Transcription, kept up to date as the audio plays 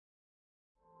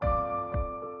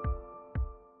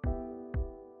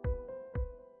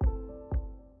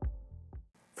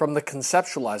From the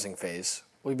conceptualizing phase,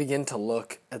 we begin to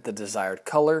look at the desired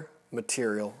color,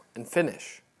 material, and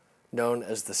finish, known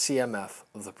as the CMF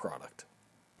of the product.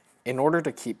 In order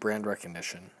to keep brand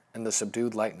recognition and the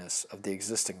subdued lightness of the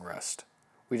existing rest,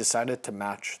 we decided to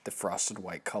match the frosted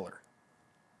white color.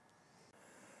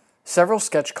 Several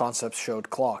sketch concepts showed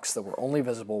clocks that were only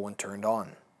visible when turned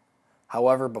on.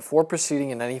 However, before proceeding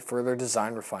in any further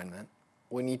design refinement,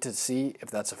 we need to see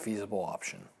if that's a feasible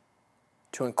option.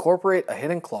 To incorporate a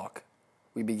hidden clock,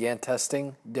 we began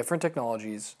testing different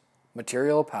technologies,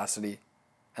 material opacity,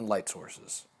 and light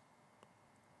sources.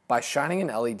 By shining an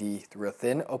LED through a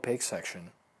thin opaque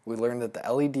section, we learned that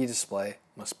the LED display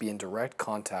must be in direct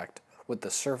contact with the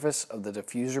surface of the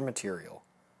diffuser material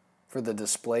for the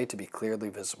display to be clearly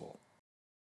visible.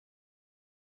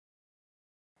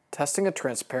 Testing a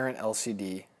transparent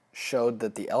LCD showed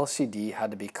that the LCD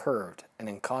had to be curved and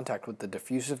in contact with the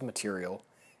diffusive material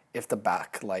if the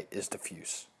backlight is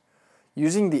diffuse.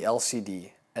 Using the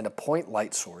LCD and a point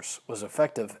light source was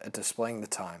effective at displaying the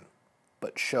time,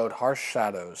 but showed harsh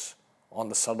shadows on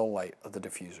the subtle light of the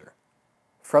diffuser.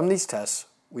 From these tests,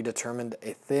 we determined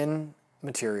a thin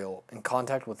material in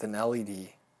contact with an LED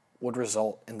would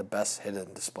result in the best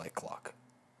hidden display clock.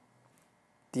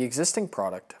 The existing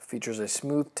product features a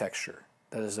smooth texture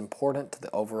that is important to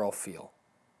the overall feel.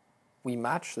 We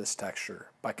match this texture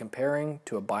by comparing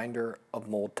to a binder of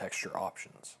mold texture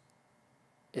options.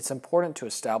 It's important to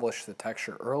establish the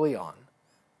texture early on,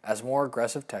 as more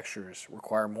aggressive textures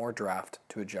require more draft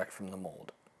to eject from the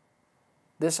mold.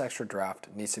 This extra draft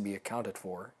needs to be accounted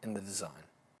for in the design.